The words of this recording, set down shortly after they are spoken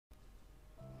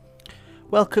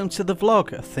Welcome to the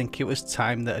vlog. I think it was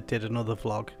time that I did another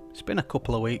vlog. It's been a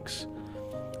couple of weeks.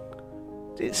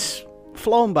 It's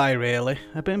flown by really.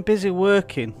 I've been busy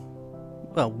working.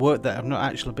 Well, work that I've not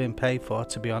actually been paid for,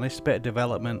 to be honest. A bit of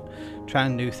development,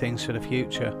 trying new things for the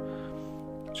future.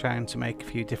 Trying to make a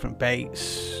few different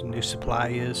baits, new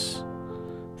suppliers,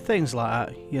 things like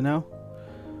that, you know.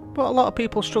 But a lot of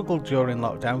people struggled during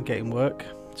lockdown getting work.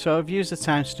 So I've used the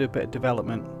time to do a bit of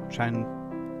development, trying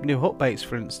new hook baits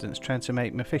for instance, trying to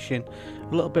make my fishing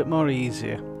a little bit more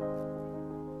easier.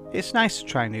 It's nice to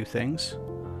try new things,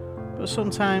 but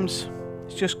sometimes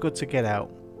it's just good to get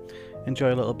out,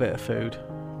 enjoy a little bit of food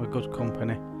with good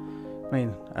company. I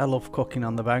mean, I love cooking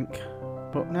on the bank,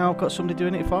 but now I've got somebody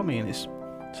doing it for me and it's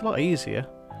a lot easier.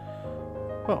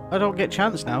 Well, I don't get a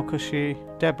chance now because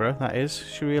Deborah that is,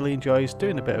 she really enjoys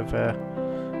doing a bit of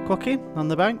cooking on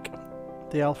the bank,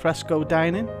 the alfresco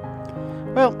dining.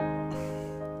 Well,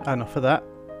 enough of that.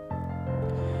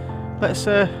 Let's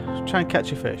try and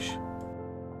catch a fish.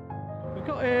 We've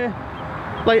got here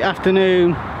late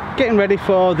afternoon, getting ready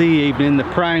for the evening, the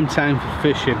prime time for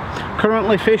fishing.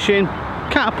 Currently fishing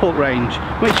catapult range,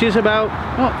 which is about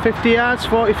what, 50 yards,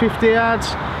 40-50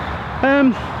 yards.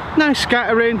 Nice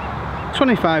scattering,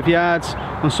 25 yards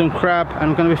on some crab, and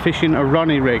I'm going to be fishing a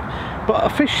Ronnie rig. But I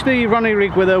fished the Ronnie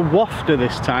rig with a wafter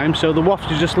this time, so the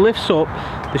wafter just lifts up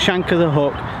the shank of the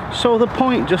hook, so the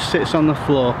point just sits on the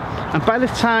floor. And by the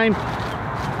time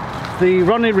the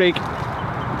Ronnie rig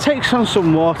takes on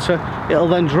some water, it'll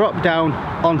then drop down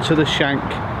onto the shank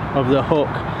of the hook.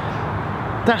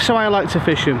 That's how I like to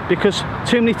fish them, because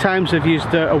too many times I've used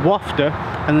a wafter,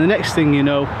 and the next thing you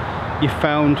know, you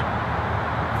found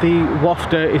the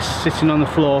wafter is sitting on the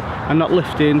floor and not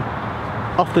lifting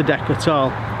off the deck at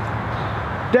all.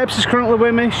 Debs is currently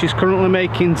with me. She's currently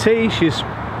making tea. She's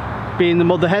being the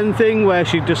mother hen thing where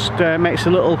she just makes a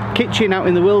little kitchen out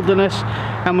in the wilderness,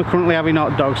 and we're currently having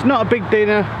hot dogs. Not a big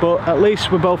dinner, but at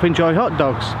least we both enjoy hot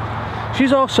dogs.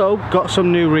 She's also got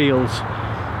some new reels.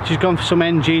 She's gone for some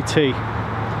NGT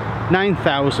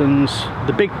 9000s,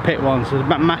 the big pit ones, the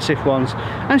massive ones,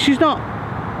 and she's not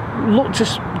looked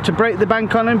to break the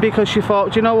bank on them, because she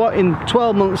thought, you know what, in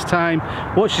 12 months time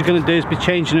what she's going to do is be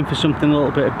changing them for something a little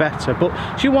bit better.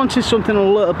 But she wanted something a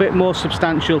little bit more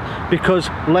substantial, because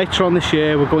later on this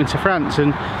year we're going to France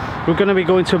and we're going to be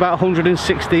going to about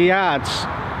 160 yards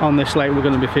on this lake we're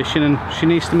going to be fishing, and she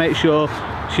needs to make sure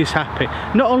she's happy.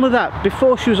 Not only that,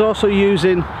 before she was also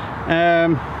using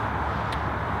a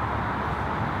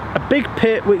big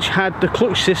pit which had the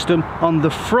clutch system on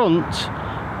the front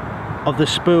of the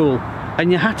spool,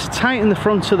 and you had to tighten the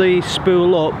front of the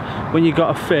spool up when you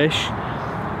got a fish.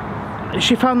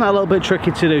 She found that a little bit tricky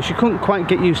to do. She couldn't quite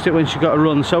get used to it when she got a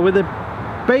run. So with a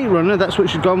bait runner, that's what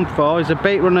she's gone for, is a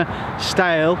bait runner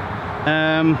style.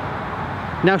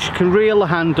 Now she can reel the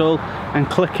handle and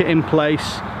click it in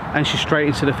place, and she's straight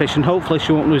into the fish, and hopefully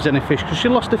she won't lose any fish, because she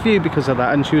lost a few because of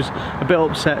that and she was a bit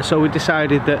upset. So we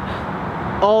decided that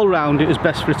all round it was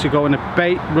best for her to go in a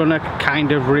bait runner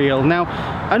kind of reel. Now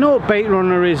I know what bait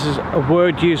runner is a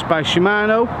word used by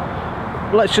Shimano.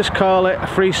 Let's just call it a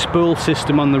free spool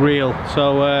system on the reel.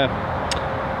 So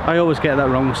I always get that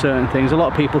wrong with certain things. A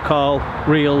lot of people call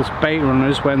reels bait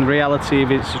runners when the reality of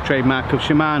it's a trademark of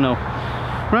Shimano.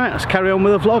 Right, let's carry on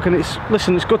with the vlog, and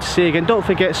listen, it's good to see you again. Don't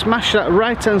forget, smash that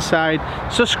right hand side,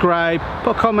 subscribe,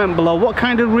 put a comment below. What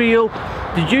kind of reel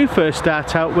did you first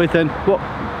start out with, and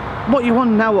what you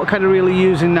want now, what kind of reel are you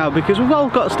using now? Because we've all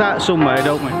got to start somewhere,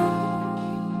 don't we?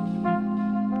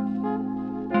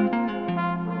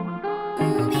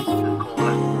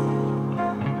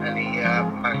 And he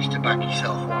managed to back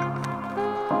himself on.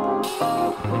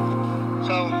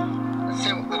 So, let's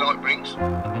see what the night brings.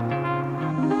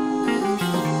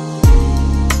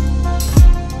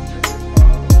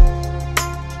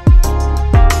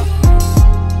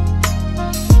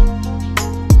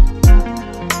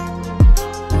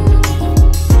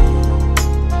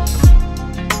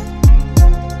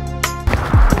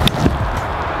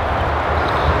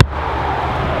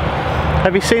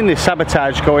 Have you seen this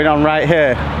sabotage going on right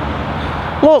here?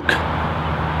 Look! They're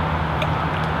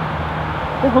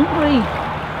hungry.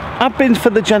 I've been for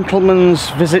the gentleman's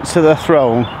visit to the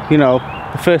throne, you know,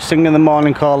 the first thing in the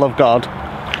morning call of God.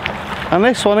 And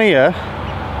this one here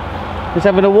is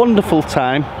having a wonderful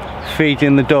time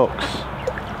feeding the ducks,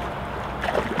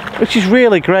 which is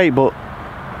really great, but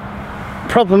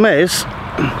problem is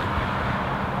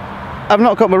I've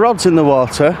not got my rods in the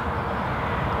water,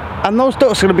 and those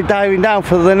ducks are going to be diving down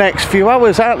for the next few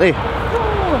hours, aren't they?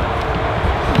 Oh.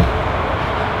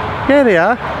 Here they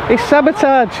are. It's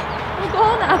sabotage. They'll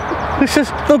go now. This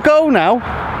is, they'll go now.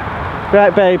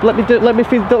 Right, babe, let me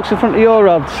feed the ducks in front of your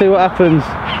rod, see what happens.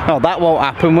 Oh, that won't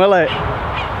happen, will it?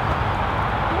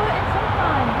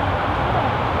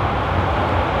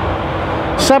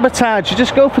 Sabotage, you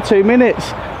just go for 2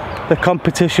 minutes. The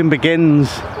competition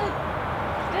begins.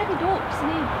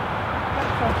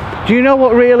 Do you know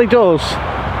what really does?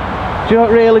 Do you know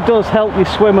what really does help you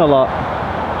swim a lot?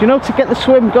 Do you know, to get the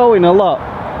swim going a lot,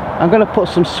 I'm going to put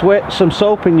some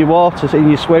soap in your water, in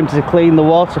your swim, to clean the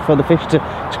water for the fish to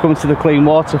come into the clean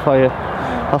water for you.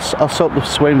 I'll soap the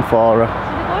swim for her.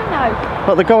 They're going now.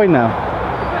 What, they're going now?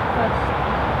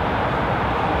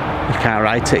 Breakfast. You can't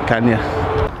write it, can you?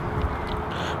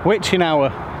 Witching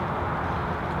hour.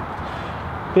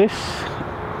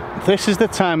 This is the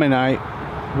time of night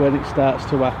when it starts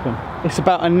to happen. It's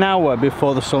about an hour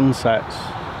before the sun sets.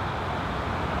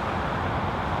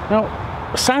 Now,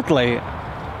 sadly,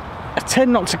 I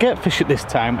tend not to get fish at this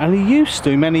time, and I used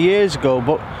to many years ago,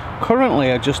 but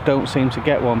currently I just don't seem to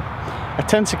get one. I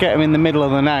tend to get them in the middle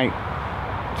of the night.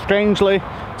 Strangely,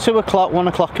 2 o'clock, 1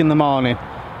 o'clock in the morning,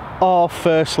 or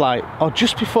first light, or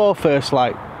just before first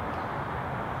light.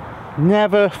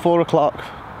 Never 4 o'clock,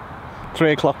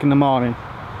 3 o'clock in the morning.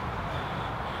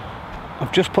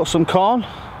 I've just put some corn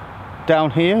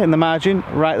down here in the margin,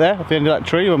 right there at the end of that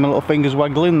tree, with my little fingers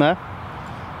waggling there.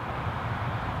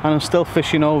 And I'm still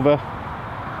fishing over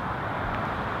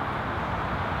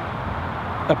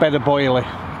a bed of boilie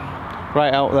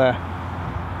right out there,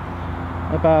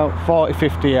 about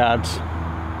 40-50 yards.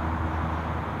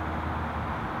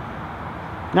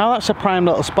 Now that's a prime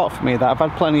little spot for me, that I've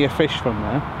had plenty of fish from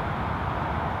there.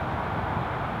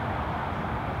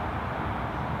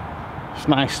 It's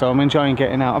nice though, I'm enjoying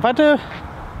getting out. I've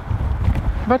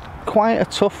had quite a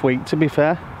tough week, to be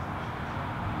fair.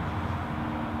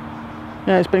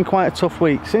 Yeah, it's been quite a tough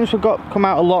week. Since we've come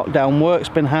out of lockdown, work's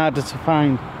been harder to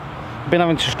find. I've been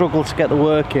having to struggle to get the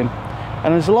work in.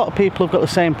 And there's a lot of people who've got the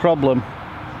same problem.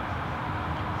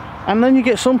 And then you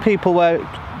get some people where,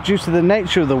 due to the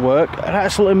nature of the work, are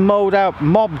absolutely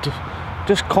mobbed,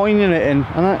 just coining it in.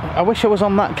 And I wish I was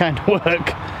on that kind of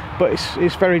work, but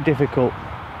it's very difficult.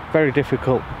 Very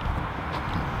difficult.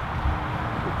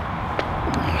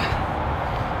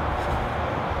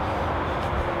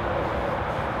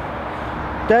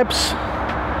 Debs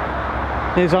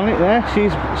is on it there.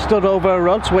 She's stood over her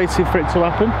rods waiting for it to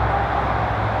happen,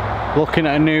 looking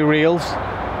at her new reels.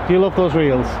 Do you love those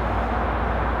reels?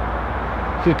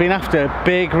 She's been after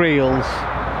big reels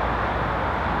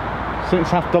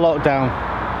since after lockdown.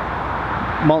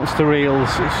 Monster reels.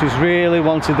 She's really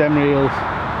wanted them reels.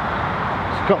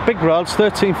 She's got big rods,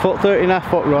 13 foot, 13.5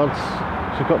 foot rods.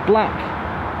 She's got black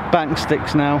bank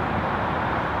sticks now,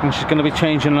 and she's going to be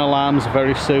changing her alarms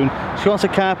very soon. She wants a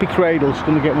carpy cradle. She's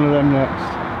going to get one of them next.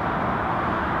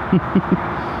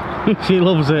 She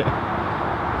loves it.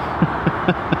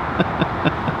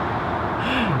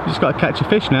 Just got to catch a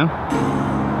fish now.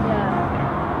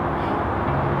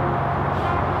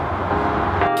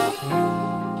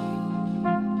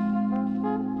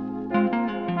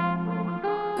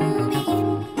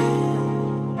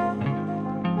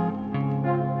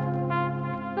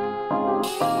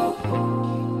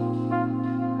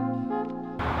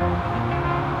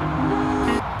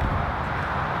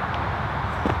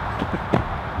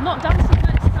 Not dancing,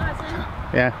 but exercising.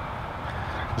 Yeah,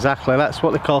 exactly. That's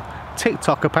what they call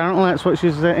TikTok, apparently. That's what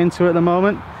she's into at the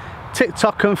moment.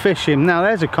 TikTok and fishing. Now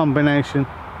there's a combination,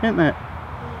 isn't it?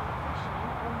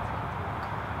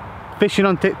 Fishing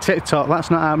on TikTok, that's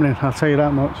not happening, I'll tell you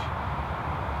that much.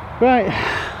 Right,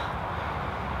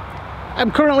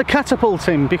 I'm currently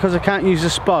catapulting because I can't use a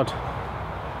spod.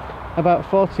 About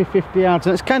 40-50 yards,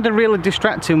 and it's kind of really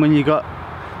distracting when you got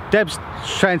Deb's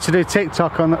trying to do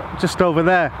TikTok on just over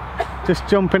there, just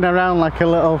jumping around like a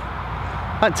little,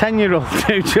 like 10-year-old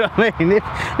do, you know what I mean?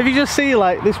 If you just see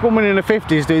like this woman in her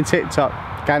 50s doing TikTok,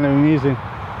 kind of amusing.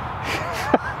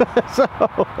 So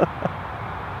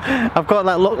I've got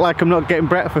that look like I'm not getting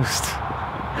breakfast.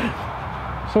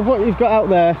 So what you've got out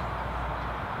there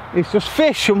is just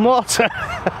fish and water.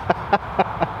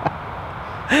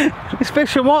 There's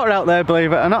fish and water out there,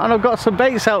 believe it or not, and I've got some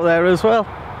baits out there as well,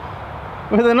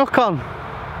 with a hook on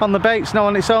the baits, now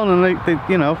on its own, and they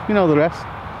you know the rest.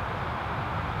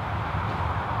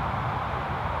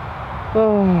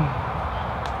 Oh.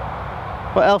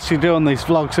 What else do you do on these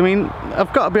vlogs? I mean,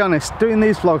 I've got to be honest, doing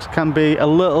these vlogs can be a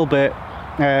little bit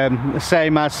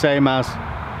same as.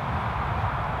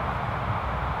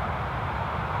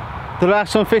 There are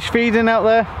some fish feeding out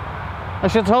there. I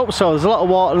should hope so. There's a lot of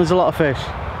water and there's a lot of fish.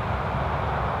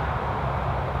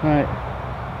 Right.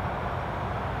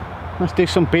 Let's do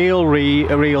some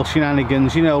reel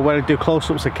shenanigans, you know, where I do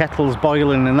close-ups of kettles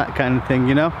boiling and that kind of thing,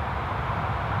 you know.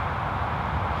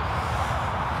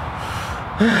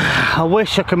 I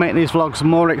wish I could make these vlogs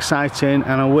more exciting,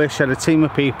 and I wish I had a team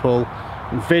of people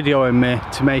videoing me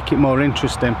to make it more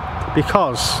interesting,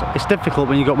 because it's difficult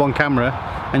when you've got one camera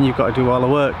and you've got to do all the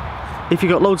work. If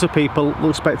you've got loads of people, it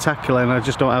looks spectacular, and I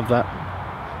just don't have that.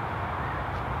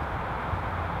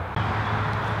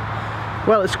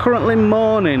 Well, it's currently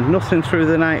morning, nothing through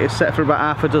the night except for about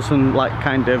half a dozen like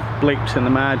kind of bleeps in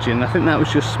the margin. I think that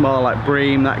was just small, like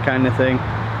bream, that kind of thing.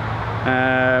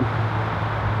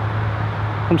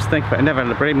 Comes to think of it, I never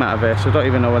had a bream out of here, so I don't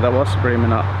even know whether that was a bream or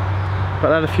not.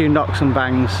 But I had a few knocks and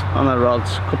bangs on the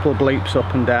rods, a couple of bleeps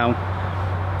up and down.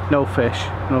 No fish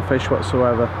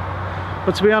whatsoever.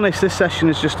 But to be honest, this session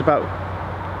is just about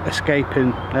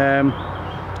escaping.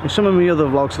 In some of my other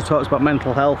vlogs I talked about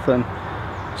mental health, and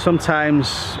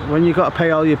sometimes when you've got to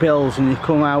pay all your bills and you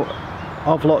come out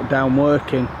of lockdown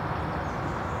working,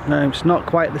 it's not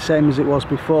quite the same as it was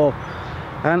before.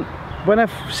 And when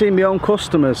I've seen my own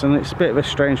customers, and it's a bit of a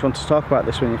strange one to talk about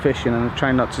this when you're fishing, and I'm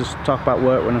trying not to talk about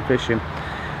work when I'm fishing,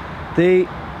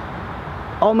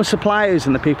 all my suppliers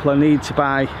and the people I need to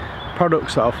buy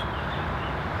products of,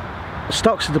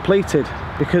 stocks are depleted,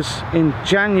 because in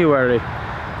January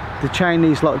the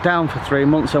Chinese locked down for 3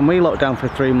 months and we locked down for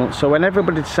 3 months. So when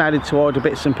everybody decided to order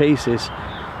bits and pieces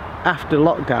after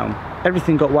lockdown,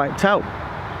 everything got wiped out,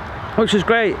 which was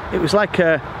great. It was like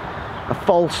a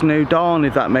false new dawn,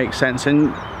 if that makes sense.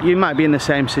 And you might be in the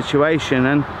same situation,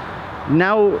 and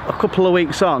now a couple of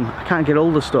weeks on I can't get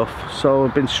hold of stuff, so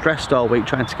I've been stressed all week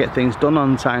trying to get things done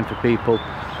on time for people,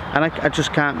 and I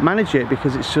just can't manage it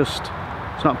because it's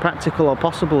not practical or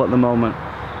possible at the moment.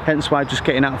 Hence why just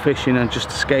getting out fishing and just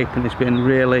escaping has been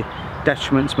really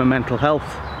detriment to my mental health.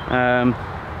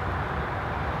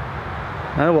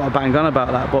 I don't want to bang on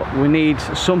about that, but we need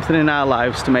something in our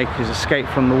lives to make us escape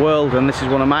from the world, and this is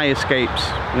one of my escapes.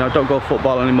 You know, I don't go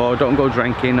football anymore, I don't go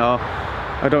drinking, or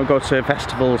I don't go to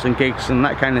festivals and gigs and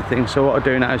that kind of thing. So what I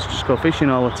do now is just go fishing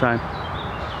all the time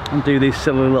and do these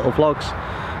silly little vlogs,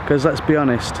 because let's be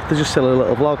honest, they're just silly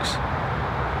little vlogs.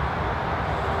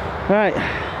 Right,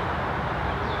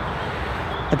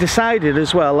 I decided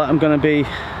as well that I'm going to be,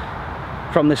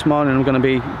 from this morning, I'm going to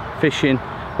be fishing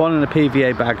one in a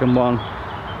PVA bag and one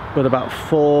with about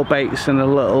 4 baits and a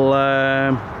little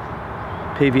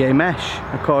PVA mesh,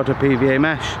 a quarter PVA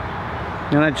mesh,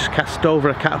 and I just cast over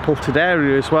a catapulted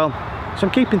area as well. So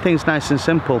I'm keeping things nice and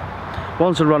simple.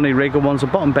 One's a Ronnie rig and one's a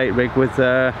bottom bait rig with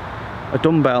a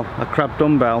dumbbell, a crab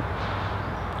dumbbell,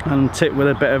 and tipped with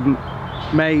a bit of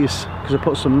maize, because I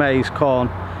put some maize corn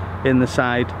in the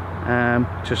side.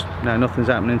 Just no, nothing's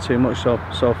happening too much so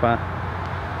far.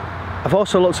 I've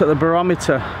also looked at the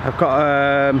barometer. I've got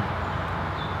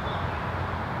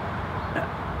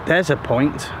there's a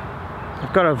point.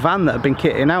 I've got a van that I've been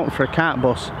kitting out for a cart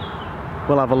bus.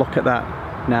 We'll have a look at that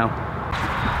now.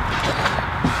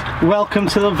 Welcome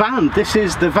to the van. This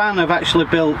is the van I've actually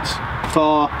built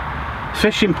for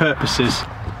fishing purposes.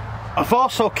 I've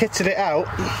also kitted it out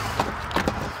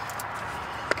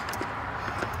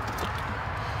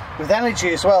with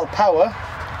energy as well, power,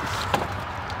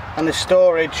 and the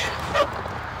storage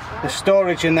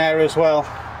in there as well.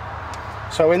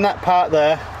 So in that part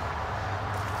there,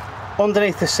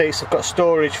 underneath the seats, I've got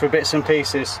storage for bits and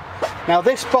pieces. Now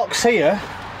this box here,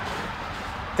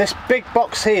 this big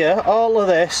box here, all of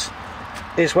this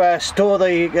is where I store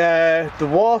the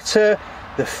water,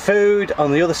 the food,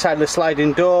 on the other side of the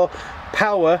sliding door,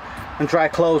 power and dry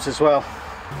clothes as well.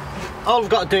 All I've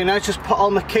got to do now is just put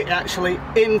all my kit actually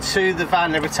into the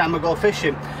van every time I go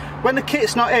fishing. When the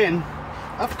kit's not in,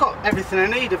 I've got everything I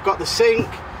need. I've got the sink,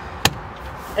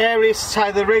 areas to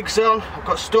tie the rigs on, I've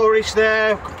got storage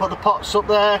there, I can put the pots up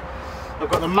there, I've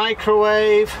got the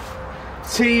microwave,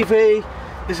 TV,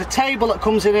 there's a table that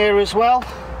comes in here as well.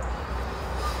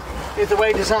 Get the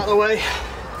waders out of the way.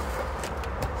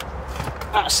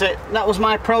 That's it. That was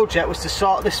my project, was to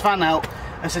sort this van out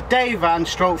as a day van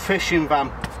stroke fishing van.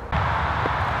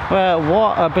 Well,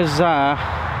 what a bizarre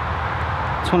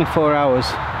 24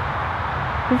 hours.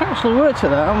 We've actually worked at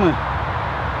that, haven't we?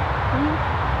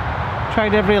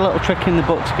 Tried every little trick in the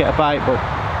book to get a bite, but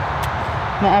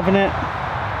not having it.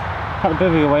 Had a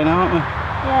bivvy away now, haven't we?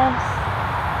 Yes.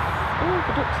 Oh,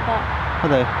 the ducks are back. Are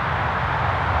they?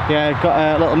 Yeah, got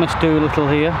a little Miss Doolittle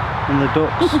here and the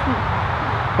ducks.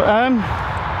 But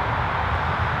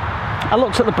I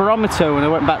looked at the barometer when I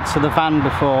went back to the van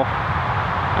before,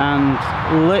 and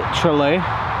literally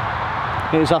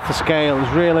it was off the scale. It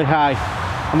was really high,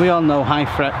 and we all know high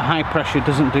pressure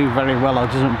doesn't do very well, or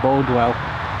doesn't bode well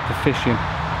for fishing.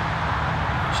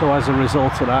 So as a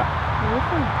result of that,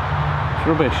 it's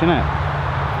rubbish, isn't it?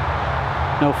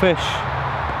 No fish.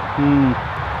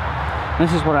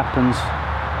 This is what happens.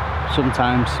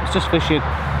 sometimes. It's just fishing.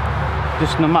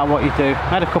 Just no matter what you do. I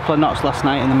had a couple of knots last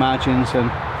night in the margins,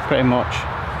 and pretty much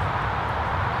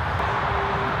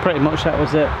that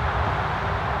was it.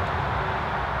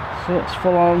 So it's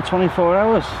full on 24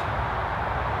 hours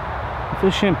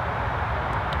fishing.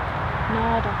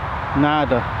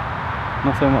 Nada.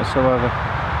 Nothing whatsoever.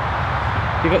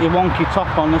 You got your wonky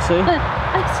top on, I see.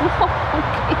 It's not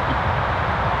wonky.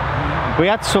 We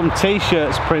had some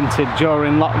t-shirts printed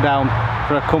during lockdown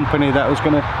for a company that was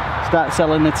going to start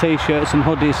selling the t-shirts and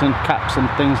hoodies and caps and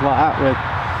things like that with.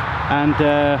 And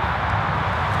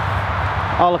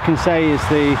all I can say is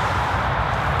it's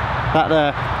at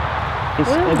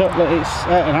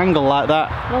an angle like that.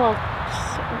 Well,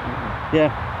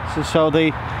 yeah. So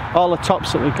all the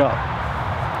tops that we got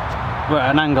were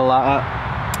at an angle like that.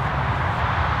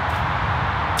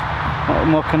 What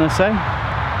more can I say?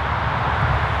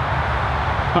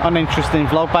 Not an interesting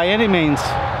vlog by any means.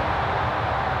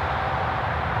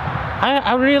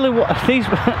 I really want these.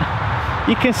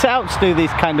 You can set out to do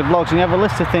these kind of vlogs and you have a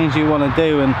list of things you want to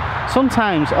do, and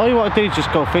sometimes all you want to do is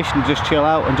just go fishing and just chill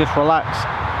out and just relax,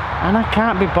 and I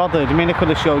can't be bothered. I mean, I could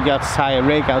have showed you how to tie a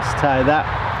rig, how to tie that,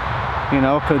 you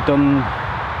know, I could have done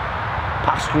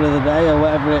pasta of the day or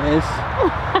whatever it is.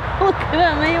 Looking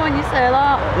at me when you say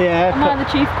that. Yeah. Am I the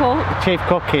chief cook? Chief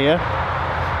cook here.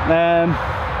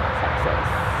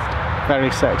 Sexist. Very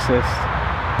sexist.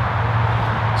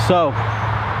 So,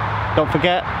 don't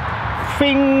forget,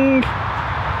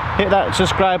 hit that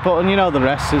subscribe button, you know the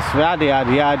rest. Is yada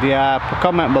yada yada yada.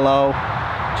 Comment below,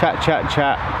 chat.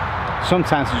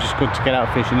 Sometimes it's just good to get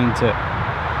out fishing, isn't it?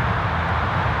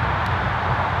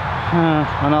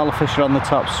 And all the fish are on the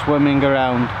top, swimming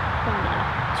around.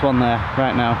 There's one there,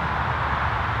 right now.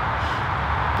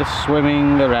 Just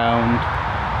swimming around.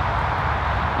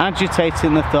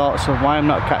 Agitating the thoughts of why I'm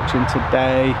not catching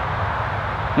today.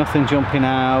 Nothing jumping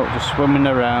out, just swimming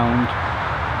around.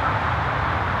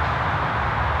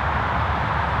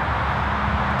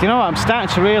 Do you know what? I'm starting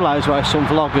to realise why some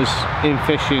vloggers in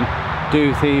fishing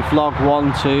do the vlog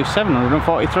 1 to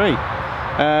 743.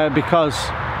 Because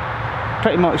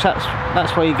pretty much that's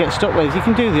where you get stuck with. You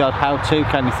can do the odd how-to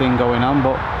kind of thing going on,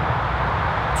 but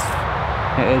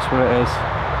it is what it is.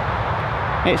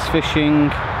 It's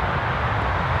fishing.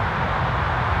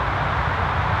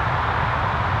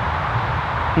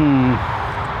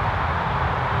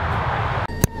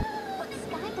 But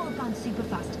Sky Broadband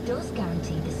Superfast does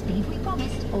guarantee the speed we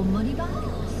promised or money back.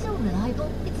 So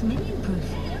reliable, it's minion-proof.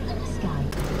 Sky.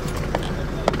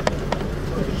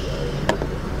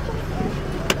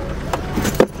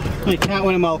 You can't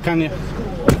win them all, can you?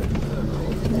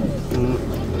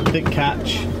 Big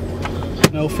catch,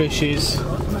 no fishes,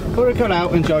 but we got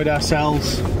out, enjoyed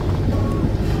ourselves.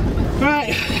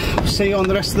 Right, see you on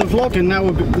the rest of the vlog, and now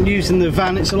we're using the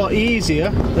van, it's a lot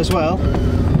easier as well. Oh,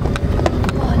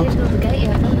 I didn't go to the gate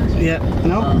yet, did I? Yeah,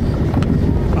 no.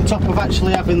 On top of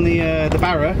actually having the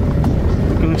barra,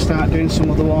 we're going to start doing some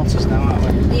other waters now, aren't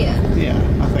we? Yeah. Yeah,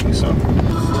 I think so.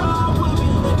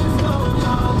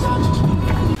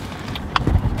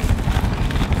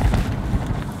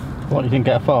 What, you didn't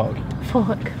get a fork?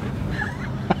 Fork.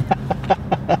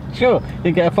 Sure, you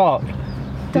didn't get a fork?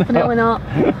 Definitely not.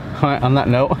 Right, on that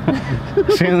note,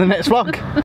 see you in the next vlog.